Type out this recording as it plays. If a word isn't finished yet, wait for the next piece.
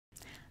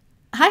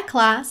Hi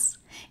class!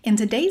 In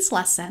today's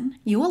lesson,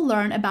 you will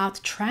learn about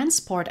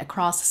transport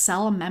across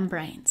cell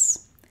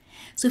membranes.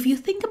 So if you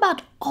think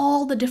about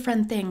all the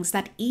different things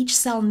that each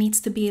cell needs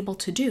to be able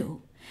to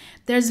do,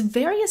 there's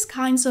various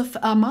kinds of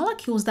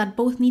molecules that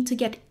both need to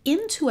get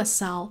into a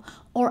cell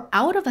or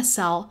out of a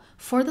cell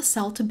for the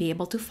cell to be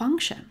able to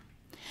function.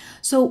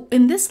 So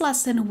in this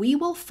lesson, we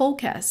will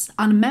focus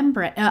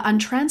on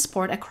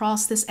transport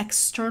across this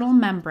external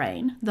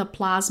membrane, the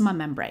plasma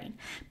membrane.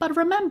 But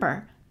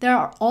remember, there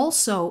are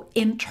also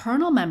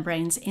internal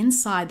membranes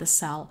inside the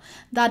cell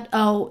that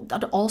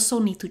also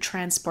need to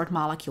transport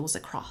molecules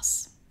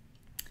across.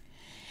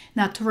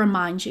 Now, to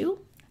remind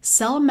you,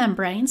 cell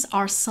membranes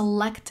are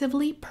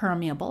selectively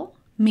permeable,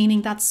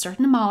 meaning that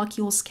certain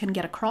molecules can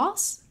get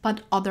across,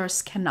 but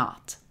others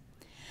cannot.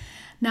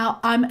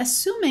 Now, I'm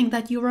assuming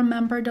that you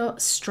remember the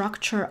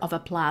structure of a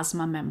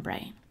plasma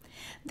membrane.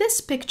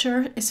 This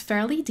picture is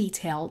fairly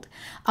detailed.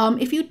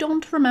 If you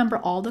don't remember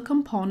all the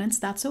components,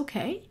 that's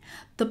okay.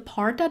 The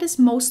part that is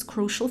most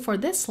crucial for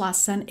this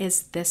lesson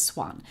is this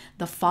one,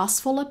 the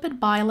phospholipid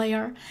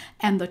bilayer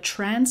and the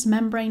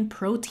transmembrane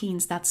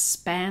proteins that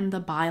span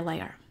the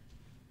bilayer.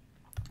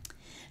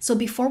 So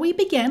before we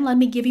begin, let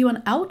me give you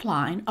an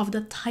outline of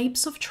the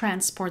types of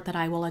transport that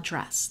I will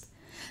address.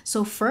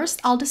 So first,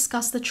 I'll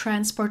discuss the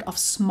transport of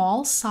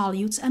small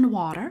solutes and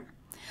water.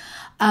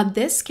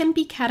 This can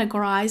be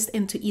categorized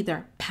into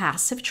either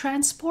passive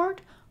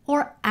transport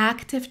or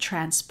active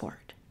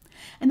transport.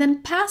 And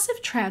then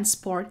passive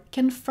transport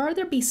can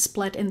further be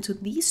split into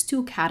these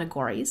two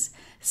categories,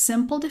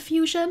 simple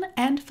diffusion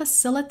and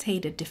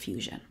facilitated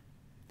diffusion.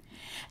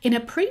 In a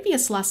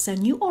previous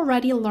lesson, you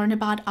already learned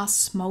about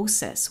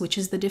osmosis, which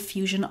is the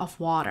diffusion of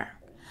water.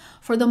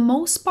 For the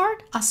most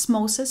part,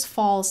 osmosis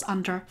falls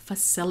under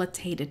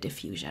facilitated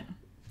diffusion.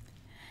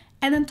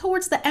 And then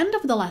towards the end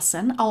of the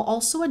lesson, I'll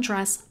also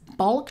address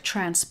bulk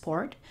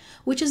transport,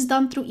 which is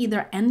done through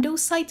either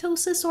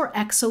endocytosis or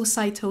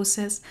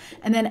exocytosis,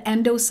 and then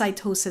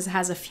endocytosis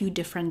has a few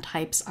different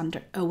types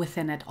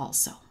within it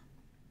also.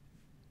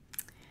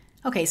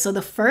 Okay, so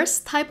the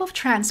first type of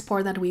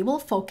transport that we will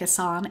focus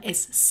on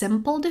is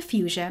simple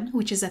diffusion,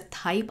 which is a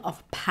type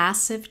of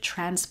passive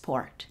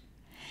transport.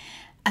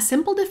 A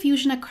simple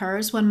diffusion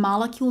occurs when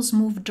molecules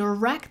move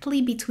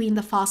directly between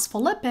the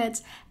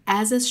phospholipids,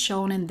 as is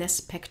shown in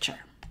this picture.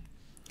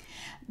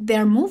 They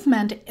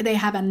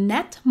have a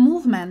net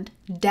movement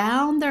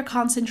down their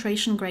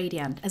concentration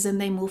gradient, as in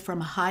they move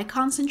from high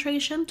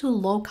concentration to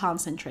low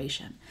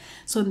concentration.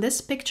 So in this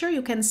picture,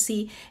 you can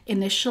see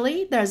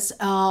initially there's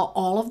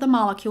all of the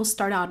molecules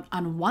start out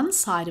on one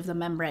side of the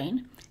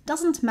membrane.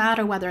 Doesn't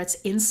matter whether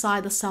it's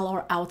inside the cell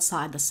or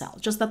outside the cell,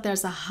 just that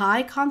there's a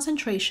high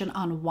concentration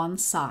on one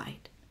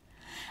side.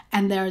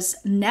 And there's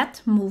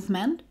net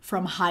movement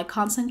from high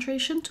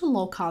concentration to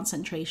low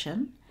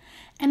concentration.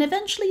 And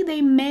eventually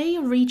they may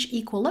reach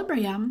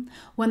equilibrium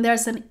when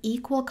there's an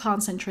equal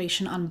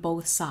concentration on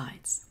both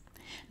sides.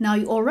 Now,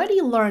 you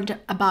already learned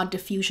about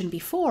diffusion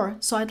before,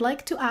 so I'd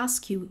like to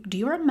ask you, do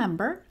you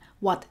remember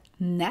what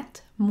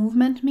net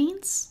movement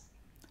means?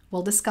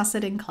 We'll discuss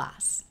it in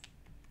class.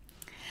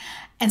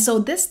 And so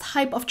this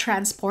type of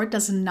transport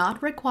does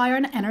not require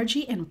an energy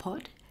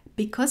input.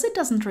 Because it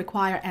doesn't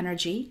require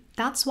energy,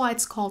 that's why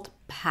it's called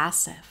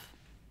passive.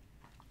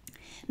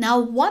 Now,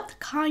 what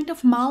kind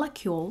of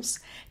molecules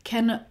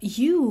can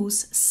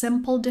use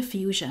simple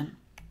diffusion?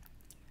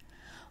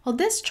 Well,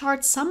 this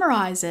chart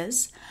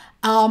summarizes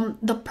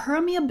the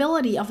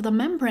permeability of the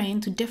membrane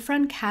to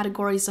different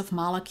categories of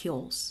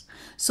molecules.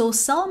 So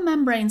cell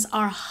membranes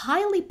are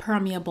highly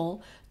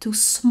permeable to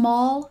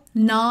small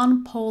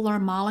non-polar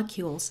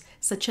molecules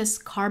such as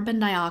carbon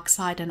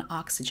dioxide and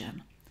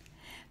oxygen.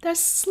 They're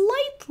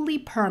slightly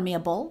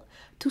permeable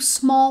to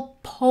small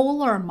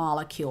polar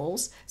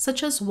molecules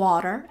such as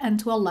water and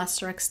to a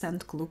lesser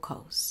extent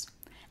glucose.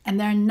 And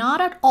they're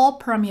not at all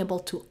permeable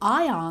to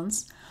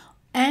ions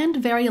and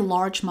very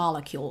large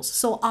molecules.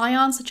 So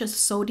ions such as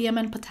sodium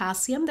and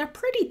potassium, they're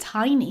pretty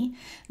tiny.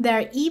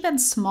 They're even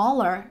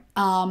smaller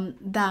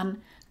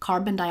than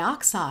carbon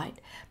dioxide,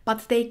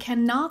 but they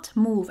cannot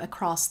move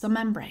across the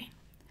membrane.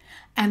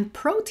 And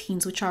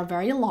proteins, which are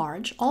very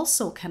large,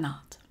 also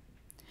cannot.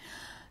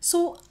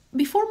 So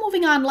before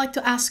moving on, I'd like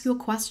to ask you a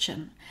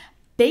question.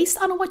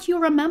 Based on what you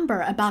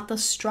remember about the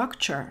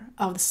structure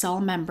of the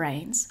cell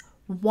membranes,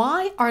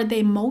 why are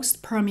they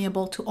most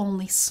permeable to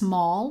only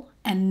small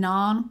and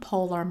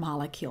non-polar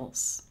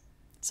molecules?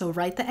 So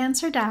write the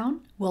answer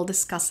down. We'll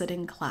discuss it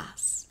in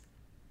class.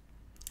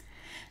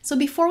 So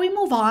before we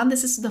move on,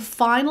 this is the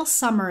final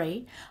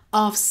summary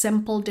of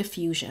simple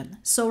diffusion.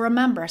 So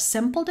remember,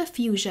 simple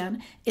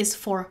diffusion is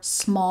for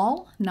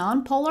small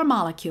non-polar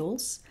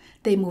molecules.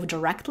 They move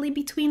directly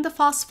between the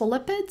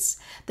phospholipids.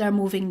 They're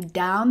moving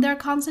down their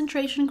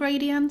concentration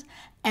gradient,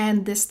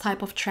 and this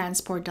type of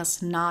transport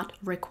does not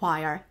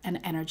require an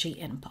energy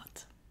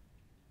input.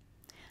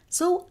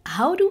 So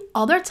how do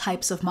other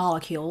types of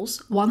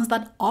molecules, ones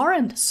that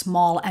aren't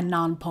small and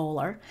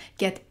non-polar,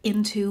 get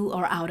into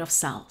or out of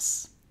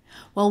cells?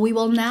 Well, we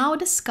will now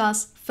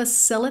discuss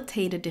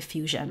facilitated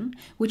diffusion,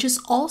 which is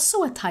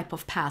also a type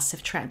of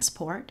passive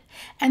transport.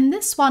 And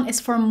this one is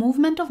for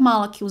movement of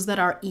molecules that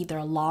are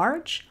either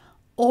large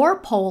or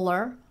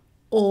polar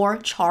or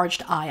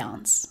charged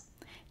ions.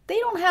 They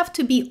don't have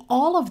to be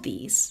all of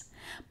these,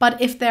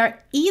 but if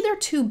they're either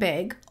too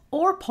big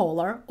or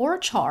polar or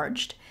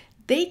charged,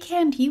 they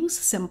can't use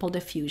simple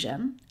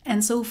diffusion.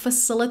 And so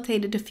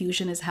facilitated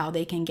diffusion is how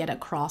they can get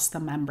across the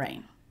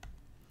membrane.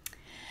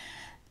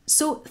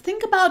 So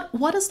think about,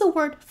 what does the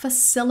word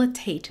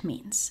facilitate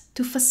means?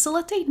 To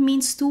facilitate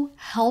means to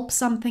help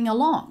something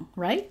along,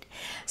 right?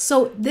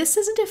 So this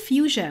is a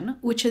diffusion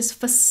which is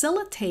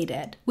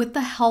facilitated with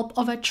the help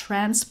of a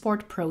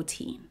transport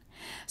protein.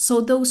 So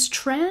those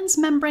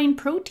transmembrane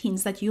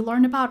proteins that you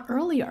learned about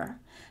earlier,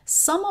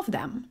 some of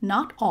them,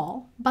 not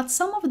all, but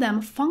some of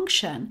them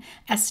function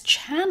as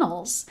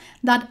channels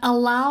that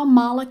allow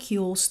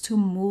molecules to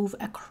move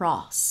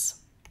across.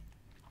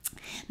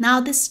 Now,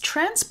 this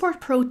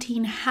transport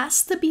protein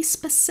has to be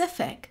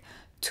specific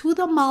to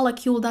the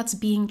molecule that's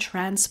being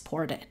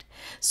transported.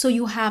 So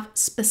you have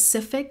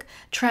specific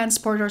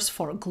transporters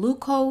for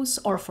glucose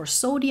or for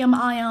sodium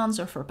ions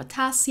or for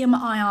potassium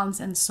ions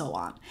and so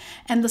on.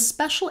 And the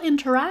special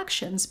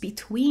interactions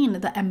between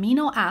the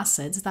amino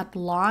acids that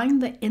line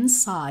the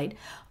inside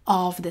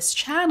of this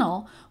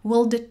channel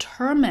will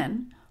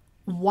determine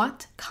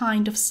what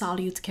kind of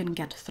solute can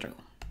get through.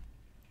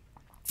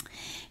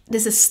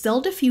 This is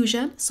still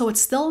diffusion, so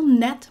it's still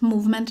net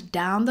movement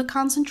down the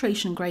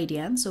concentration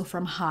gradient, so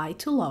from high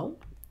to low,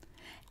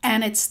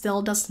 and it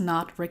still does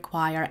not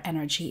require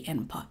energy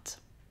input.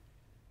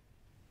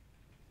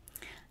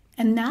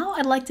 And now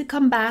I'd like to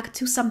come back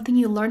to something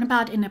you learned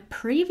about in a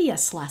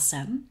previous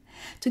lesson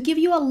to give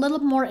you a little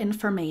more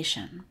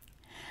information.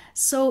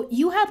 So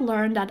you had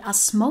learned that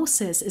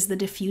osmosis is the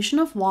diffusion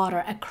of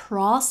water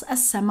across a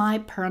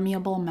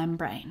semi-permeable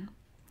membrane.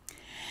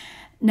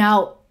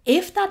 Now,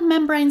 if that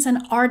membrane's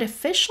an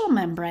artificial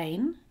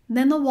membrane,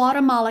 then the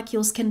water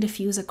molecules can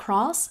diffuse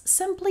across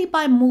simply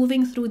by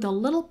moving through the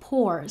little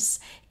pores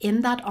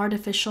in that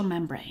artificial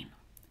membrane.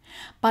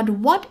 But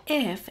what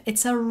if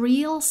it's a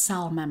real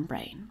cell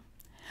membrane?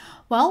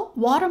 Well,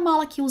 water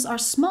molecules are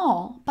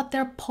small, but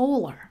they're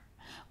polar,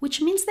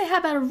 which means they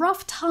have a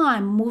rough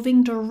time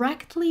moving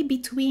directly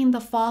between the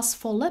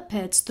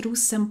phospholipids through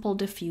simple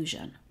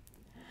diffusion.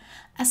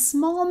 A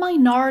small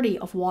minority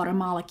of water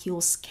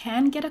molecules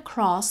can get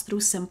across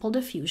through simple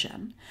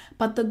diffusion,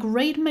 but the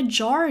great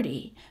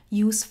majority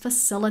use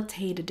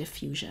facilitated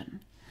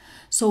diffusion.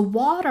 So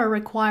water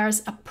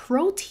requires a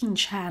protein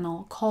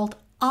channel called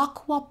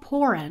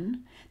aquaporin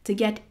to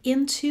get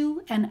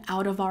into and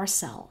out of our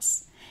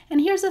cells.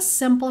 And here's a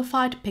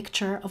simplified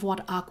picture of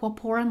what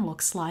aquaporin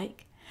looks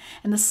like.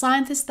 And the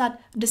scientists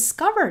that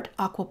discovered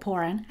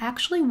aquaporin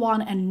actually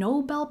won a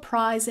Nobel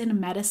Prize in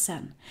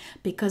medicine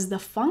because the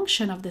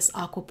function of this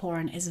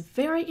aquaporin is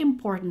very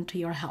important to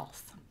your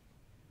health.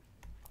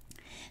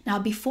 Now,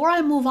 before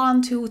I move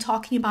on to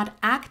talking about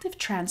active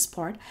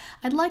transport,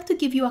 I'd like to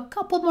give you a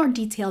couple more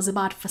details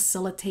about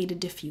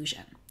facilitated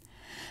diffusion.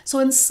 So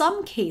in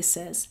some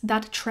cases,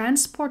 that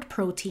transport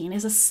protein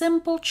is a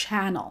simple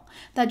channel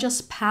that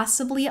just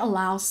passively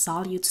allows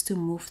solutes to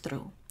move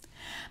through.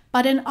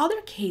 But in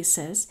other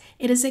cases,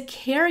 it is a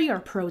carrier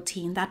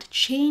protein that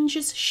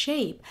changes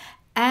shape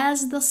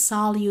as the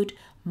solute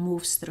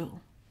moves through.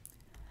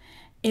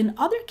 In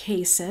other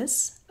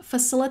cases,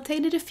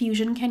 facilitated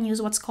diffusion can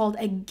use what's called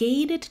a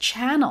gated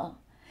channel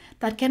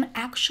that can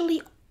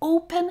actually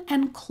open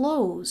and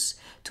close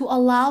to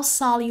allow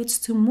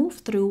solutes to move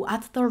through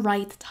at the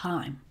right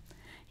time.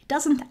 It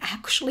doesn't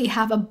actually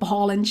have a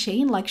ball and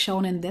chain like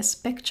shown in this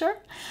picture,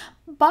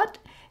 but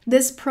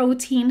this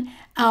protein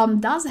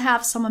does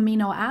have some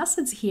amino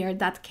acids here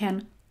that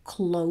can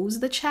close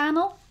the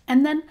channel,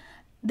 and then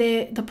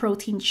the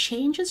protein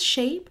changes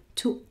shape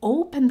to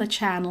open the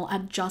channel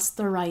at just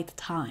the right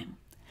time.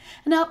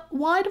 And a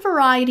wide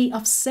variety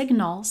of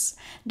signals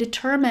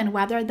determine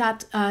whether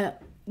that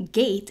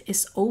gate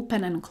is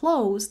open and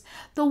closed.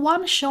 The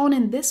one shown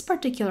in this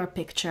particular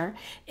picture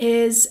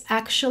is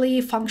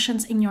actually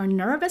functions in your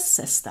nervous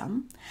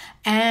system,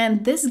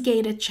 and this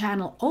gated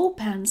channel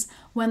opens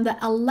when the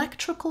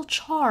electrical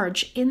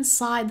charge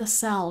inside the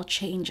cell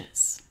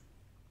changes.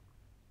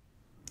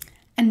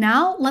 And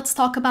now let's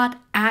talk about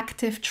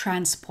active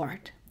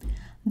transport.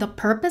 The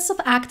purpose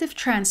of active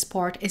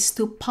transport is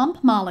to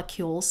pump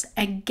molecules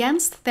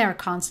against their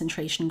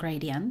concentration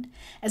gradient,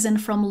 as in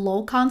from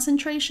low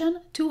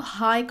concentration to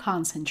high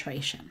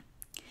concentration.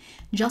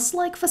 Just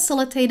like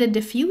facilitated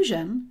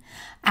diffusion,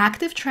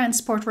 active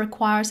transport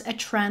requires a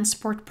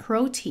transport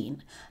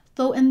protein,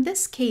 though in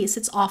this case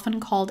it's often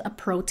called a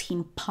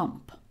protein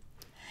pump.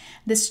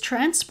 This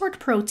transport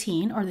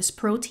protein, or this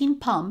protein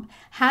pump,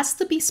 has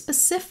to be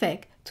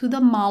specific to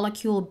the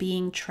molecule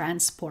being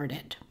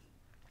transported.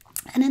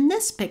 And in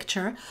this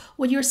picture,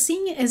 what you're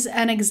seeing is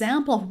an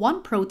example of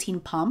one protein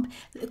pump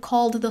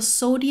called the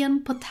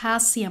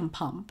sodium-potassium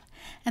pump.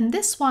 And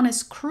this one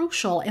is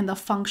crucial in the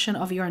function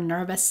of your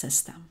nervous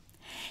system.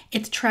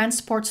 It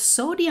transports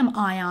sodium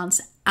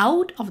ions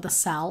out of the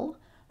cell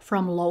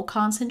from low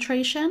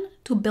concentration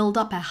to build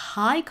up a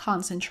high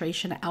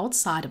concentration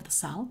outside of the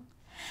cell.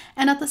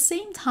 And at the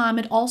same time,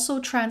 it also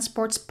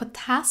transports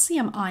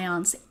potassium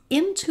ions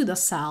into the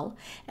cell,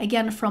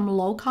 again from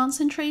low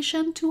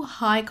concentration to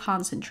high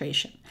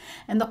concentration.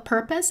 And the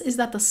purpose is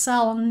that the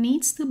cell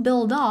needs to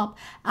build up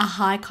a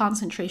high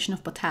concentration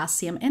of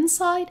potassium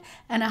inside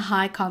and a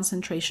high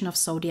concentration of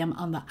sodium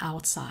on the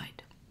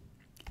outside.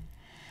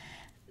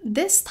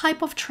 This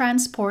type of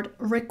transport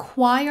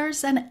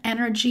requires an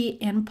energy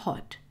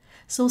input.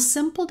 So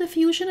simple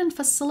diffusion and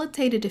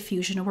facilitated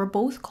diffusion were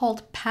both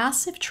called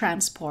passive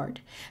transport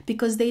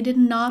because they did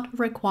not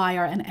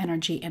require an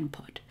energy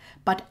input,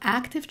 but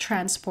active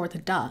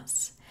transport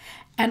does.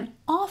 And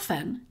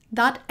often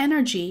that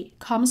energy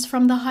comes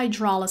from the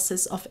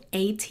hydrolysis of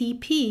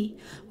ATP,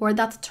 where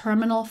that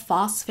terminal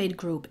phosphate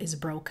group is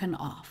broken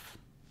off.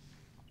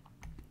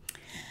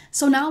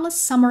 So now let's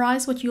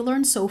summarize what you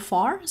learned so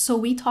far. So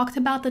we talked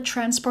about the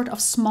transport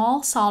of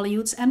small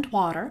solutes and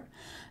water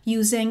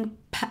using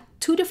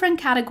two different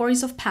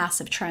categories of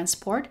passive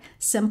transport,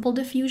 simple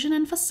diffusion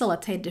and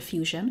facilitated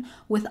diffusion,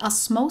 with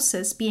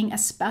osmosis being a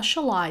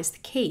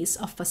specialized case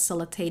of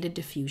facilitated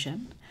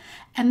diffusion.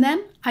 And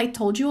then I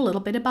told you a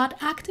little bit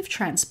about active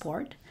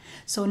transport.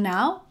 So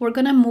now we're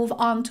going to move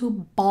on to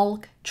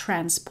bulk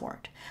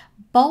transport.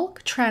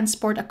 Bulk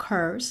transport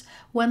occurs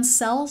when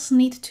cells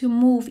need to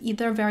move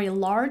either very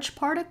large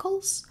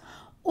particles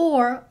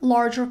or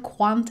larger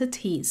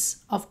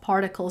quantities of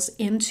particles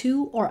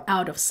into or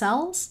out of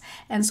cells.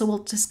 And so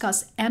we'll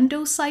discuss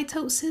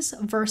endocytosis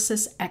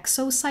versus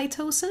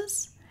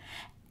exocytosis.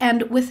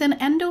 And within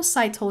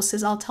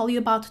endocytosis, I'll tell you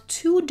about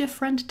two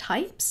different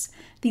types.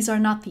 These are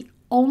not the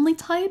only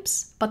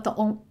types, but the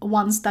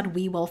ones that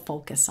we will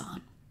focus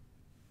on.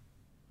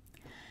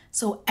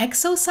 So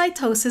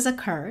exocytosis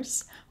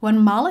occurs when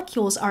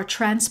molecules are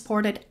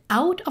transported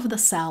out of the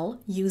cell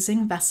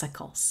using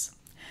vesicles.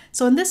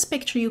 So in this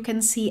picture, you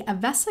can see a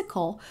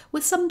vesicle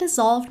with some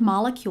dissolved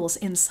molecules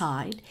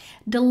inside,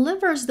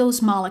 delivers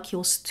those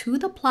molecules to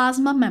the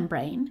plasma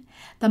membrane.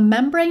 The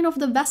membrane of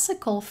the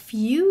vesicle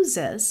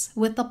fuses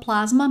with the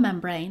plasma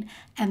membrane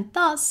and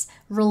thus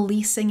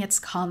releasing its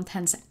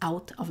contents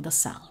out of the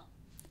cell.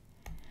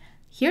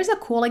 Here's a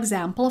cool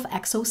example of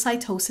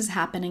exocytosis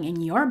happening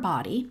in your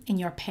body, in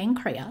your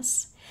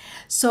pancreas.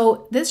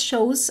 So this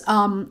shows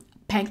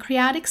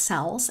pancreatic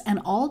cells, and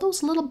all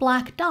those little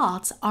black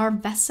dots are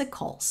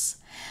vesicles.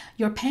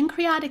 Your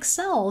pancreatic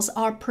cells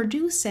are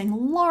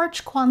producing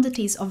large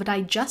quantities of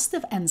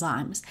digestive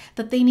enzymes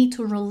that they need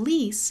to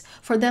release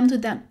for those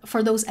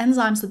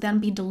enzymes to then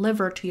be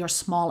delivered to your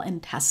small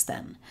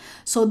intestine.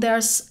 So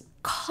there's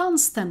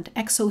constant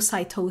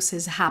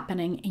exocytosis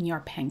happening in your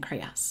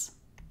pancreas.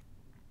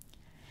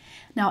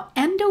 Now,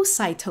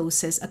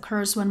 endocytosis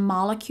occurs when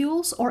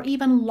molecules or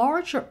even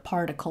larger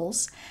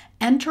particles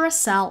enter a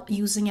cell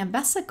using a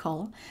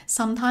vesicle,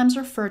 sometimes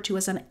referred to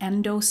as an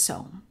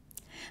endosome.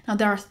 Now,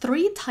 there are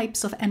three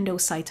types of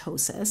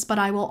endocytosis, but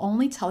I will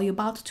only tell you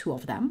about two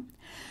of them.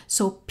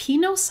 So,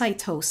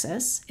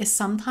 pinocytosis is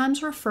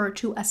sometimes referred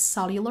to as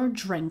cellular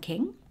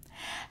drinking.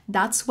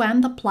 That's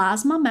when the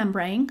plasma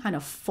membrane kind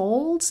of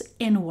folds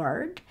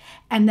inward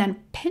and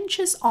then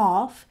pinches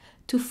off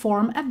to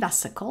form a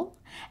vesicle.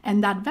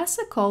 And that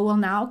vesicle will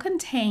now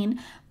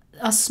contain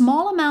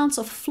small amounts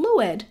of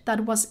fluid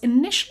that was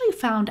initially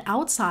found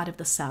outside of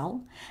the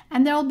cell,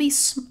 and there will be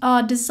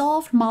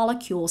dissolved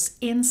molecules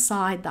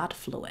inside that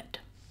fluid.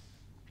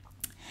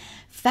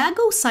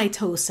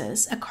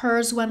 Phagocytosis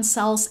occurs when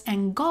cells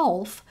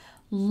engulf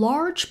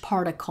large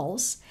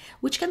particles,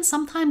 which can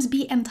sometimes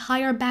be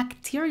entire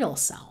bacterial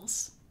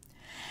cells.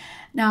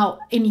 Now,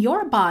 in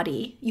your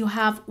body, you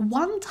have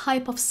one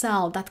type of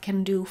cell that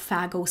can do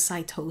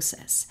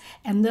phagocytosis,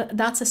 and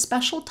that's a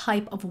special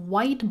type of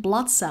white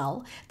blood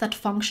cell that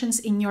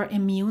functions in your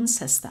immune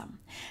system.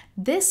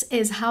 This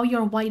is how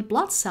your white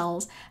blood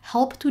cells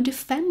help to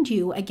defend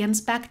you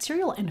against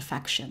bacterial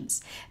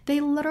infections.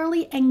 They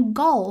literally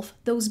engulf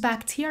those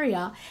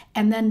bacteria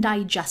and then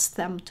digest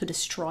them to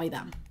destroy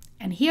them.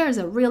 And here's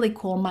a really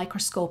cool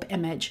microscope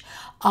image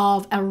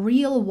of a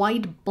real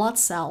white blood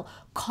cell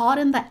caught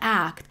in the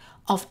act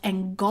of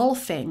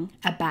engulfing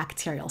a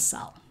bacterial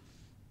cell.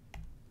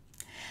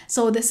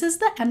 So this is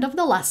the end of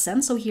the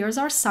lesson. So here's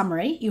our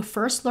summary. You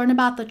first learn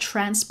about the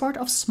transport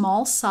of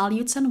small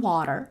solutes and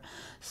water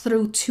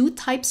through two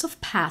types of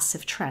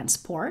passive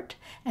transport,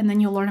 and then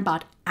you'll learn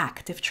about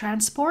active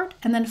transport.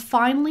 And then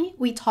finally,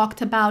 we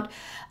talked about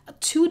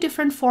two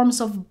different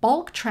forms of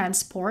bulk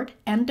transport,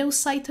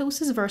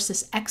 endocytosis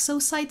versus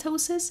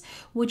exocytosis,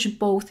 which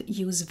both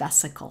use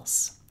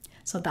vesicles.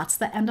 So that's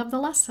the end of the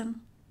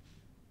lesson.